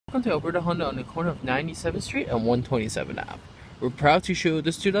Welcome to Alberta Honda on the corner of 97th Street and 127 Ave. We're proud to show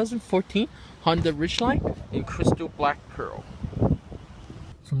this 2014 Honda Ridgeline in crystal black pearl.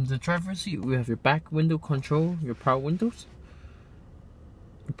 From the driver's seat, we have your back window control, your power windows,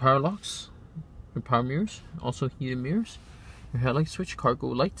 your power locks, your power mirrors, also heated mirrors, your headlight switch, cargo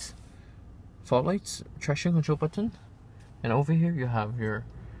lights, fog lights, traction control button, and over here you have your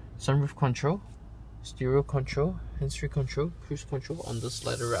sunroof control, stereo control, hands-free control, cruise control on this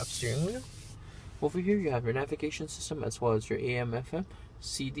leather wrap steering wheel. Over here you have your navigation system as well as your AM, FM,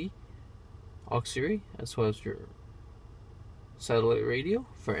 CD, auxiliary, as well as your satellite radio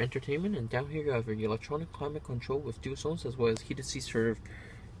for entertainment. And down here you have your electronic climate control with dual zones as well as heated seats for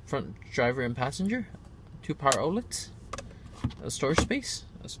front driver and passenger, 2 power outlets, a storage space,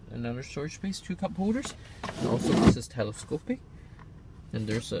 another storage space, 2 cup holders, and also this is telescopic, and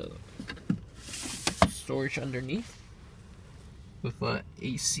there's a storage underneath with a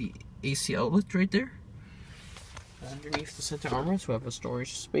AC outlet right there. Underneath the center armrest we have a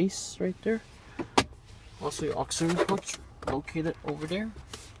storage space right there. Also your auxiliary ports located over there,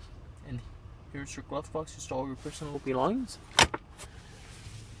 and here's your glove box to store all your personal belongings.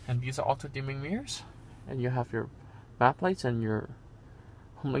 And these are auto dimming mirrors, and you have your map lights and your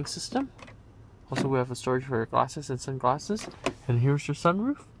home link system. Also we have a storage for your glasses and sunglasses, and here's your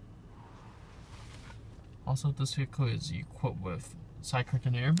sunroof. Also this vehicle is equipped with side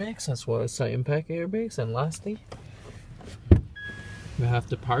curtain airbags as well as side impact airbags, and lastly we have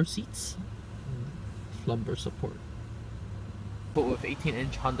the power seats, lumbar support. But with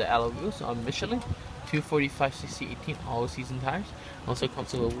 18-inch Honda alloy wheels on Michelin, 245cc 18 all-season tires. Also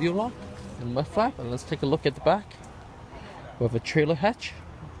comes with a wheel lock and mud flap. And let's take a look at the back. We have a trailer hatch,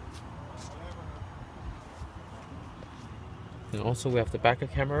 and also we have the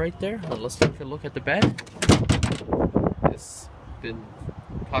backup camera right there. And let's take a look at the bed. It's been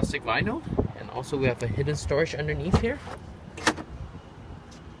plastic vinyl, and also we have a hidden storage underneath here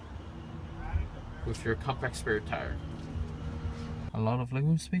with your compact spare tire. A lot of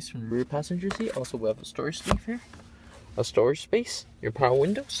legroom space from the rear passenger seat. Also we have a storage sleeve here, a storage space, your power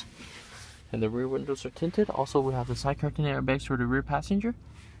windows, and the rear windows are tinted. Also we have the side curtain airbags for the rear passenger,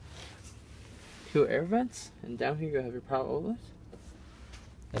 2 air vents, and down here you have your power outlets.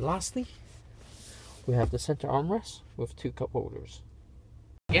 And lastly we have the center armrest with 2 cup holders.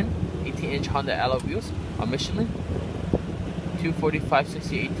 Again, 18-inch Honda alloy wheels on Michelin,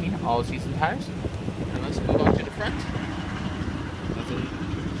 245cc 18 all-season tires. And let's move on to the front.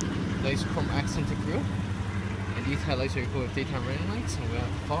 Nice chrome accented grille, and these headlights are equipped with daytime running lights, and we have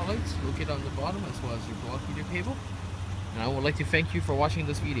fog lights located on the bottom as well as your block heater cable. And I would like to thank you for watching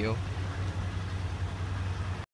this video.